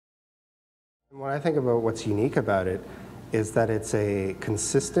When I think about what's unique about it is that it's a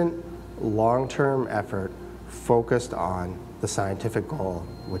consistent, long-term effort focused on the scientific goal,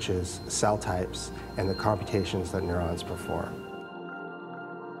 which is cell types and the computations that neurons perform.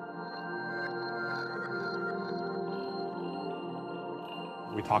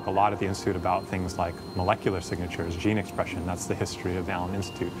 We talk a lot at the Institute about things like molecular signatures, gene expression. That's the history of the Allen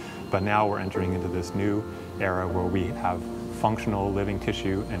Institute. But now we're entering into this new era where we have functional living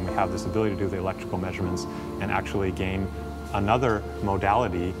tissue and we have this ability to do the electrical measurements and actually gain another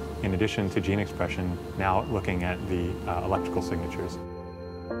modality in addition to gene expression, now looking at the electrical signatures.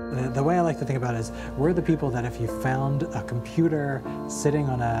 The way I like to think about it is we're the people that if you found a computer sitting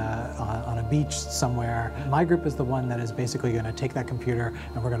on a beach somewhere, my group is the one that is basically going to take that computer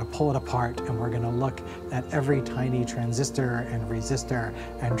and we're going to pull it apart and we're going to look at every tiny transistor and resistor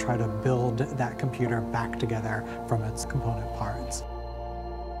and try to build that computer back together from its component parts.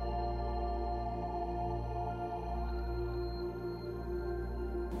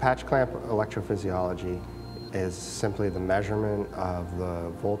 Patch clamp electrophysiology is simply the measurement of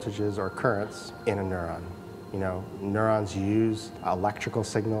the voltages or currents in a neuron. You know, neurons use electrical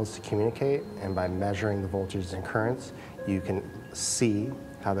signals to communicate, and by measuring the voltages and currents, you can see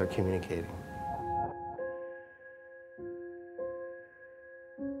how they're communicating.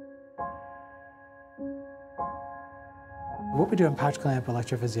 What we do in patch clamp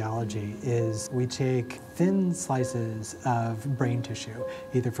electrophysiology is we take thin slices of brain tissue,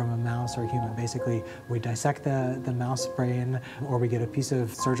 either from a mouse or a human. Basically, we dissect the mouse brain, or we get a piece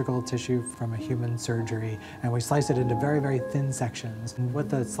of surgical tissue from a human surgery, and we slice it into very, very thin sections. And what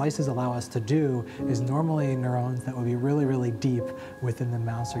the slices allow us to do is normally neurons that would be really, really deep within the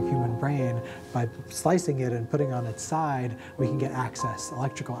mouse or human brain, by slicing it and putting it on its side, we can get access,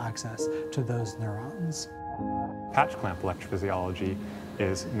 electrical access to those neurons. Patch clamp electrophysiology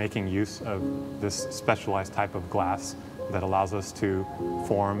is making use of this specialized type of glass that allows us to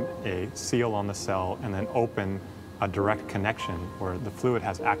form a seal on the cell and then open a direct connection where the fluid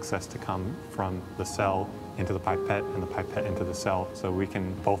has access to come from the cell into the pipette and the pipette into the cell. So we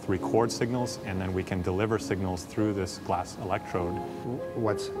can both record signals and then we can deliver signals through this glass electrode.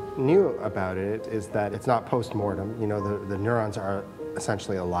 What's new about it is that it's not post-mortem. You know, the neurons are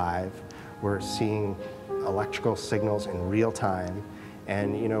essentially alive. We're seeing electrical signals in real time,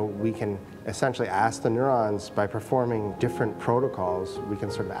 and you know, we can essentially ask the neurons, by performing different protocols, we can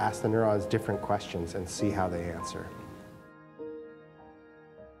sort of ask the neurons different questions and see how they answer.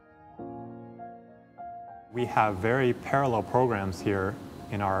 We have very parallel programs here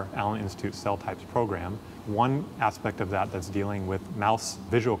in our Allen Institute Cell Types program. One aspect of that that's dealing with mouse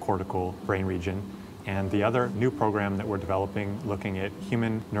visual cortical brain region, and the other new program that we're developing looking at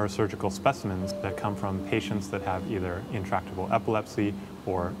human neurosurgical specimens that come from patients that have either intractable epilepsy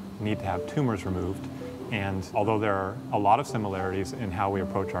or need to have tumors removed. And although there are a lot of similarities in how we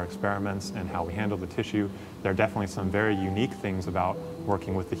approach our experiments and how we handle the tissue, there are definitely some very unique things about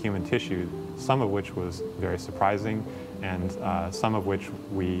working with the human tissue, some of which was very surprising and some of which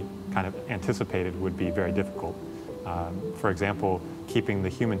we kind of anticipated would be very difficult. For example, keeping the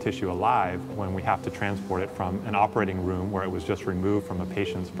human tissue alive when we have to transport it from an operating room where it was just removed from a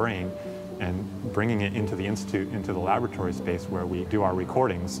patient's brain and bringing it into the institute, into the laboratory space where we do our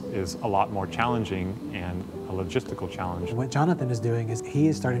recordings, is a lot more challenging and a logistical challenge. What Jonathan is doing is he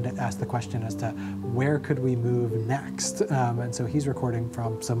is starting to ask the question as to where could we move next? And so he's recording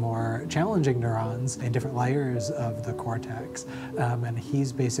from some more challenging neurons in different layers of the cortex. And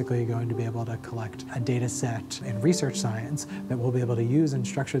he's basically going to be able to collect a data set in research science that we'll be able to use in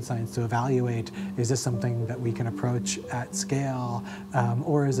structured science to evaluate, is this something that we can approach at scale,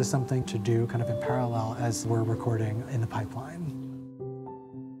 or is this something to do kind of in parallel as we're recording in the pipeline?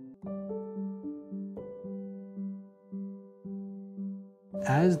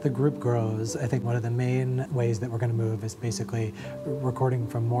 As the group grows, I think one of the main ways that we're going to move is basically recording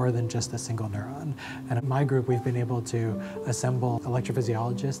from more than just a single neuron. And at my group, we've been able to assemble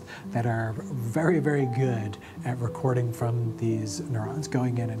electrophysiologists that are very, very good at recording from these neurons,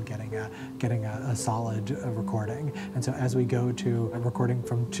 going in and getting a solid recording. And so as we go to recording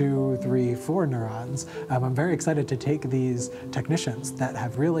from 2, 3, 4 neurons, I'm very excited to take these technicians that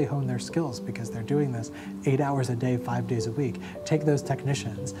have really honed their skills, because they're doing this 8 hours a day, 5 days a week, take those technicians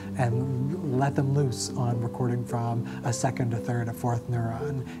and let them loose on recording from a second, a third, a fourth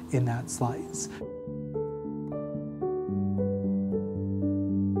neuron in that slice.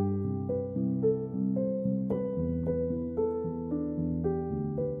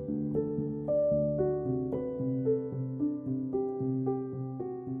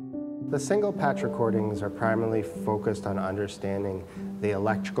 The single patch recordings are primarily focused on understanding the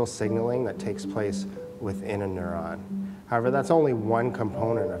electrical signaling that takes place within a neuron. However, that's only one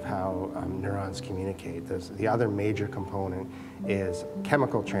component of how neurons communicate. The other major component is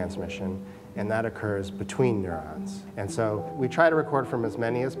chemical transmission, and that occurs between neurons. And so we try to record from as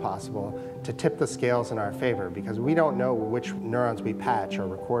many as possible to tip the scales in our favor, because we don't know which neurons we patch or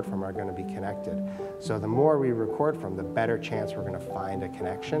record from are going to be connected. So the more we record from, the better chance we're going to find a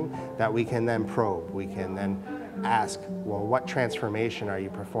connection that we can then probe. We can then ask, well, what transformation are you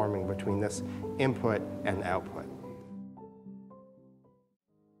performing between this input and output?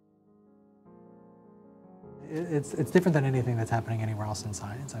 It's different than anything that's happening anywhere else in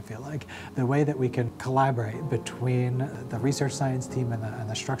science, I feel like. The way that we can collaborate between the research science team and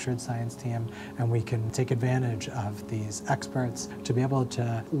the structured science team, and we can take advantage of these experts to be able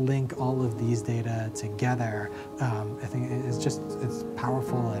to link all of these data together, I think it's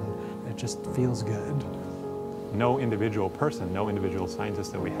powerful and it just feels good. No individual person, no individual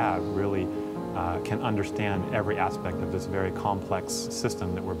scientist that we have really can understand every aspect of this very complex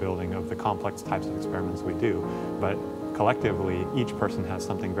system that we're building, of the complex types of experiments we do. But collectively, each person has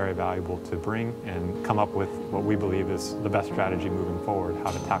something very valuable to bring and come up with what we believe is the best strategy moving forward,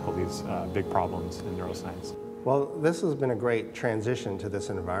 how to tackle these big problems in neuroscience. Well, this has been a great transition to this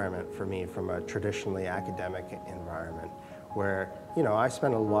environment for me, from a traditionally academic environment where, I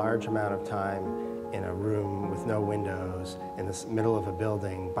spent a large amount of time in a room with no windows in the middle of a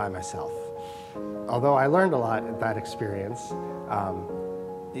building by myself. Although I learned a lot at that experience,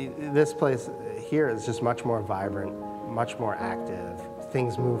 this place here is just much more vibrant, much more active.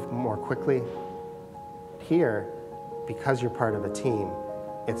 Things move more quickly. Here, because you're part of a team,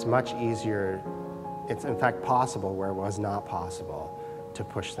 it's much easier. It's in fact possible where it was not possible to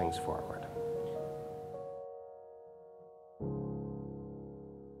push things forward.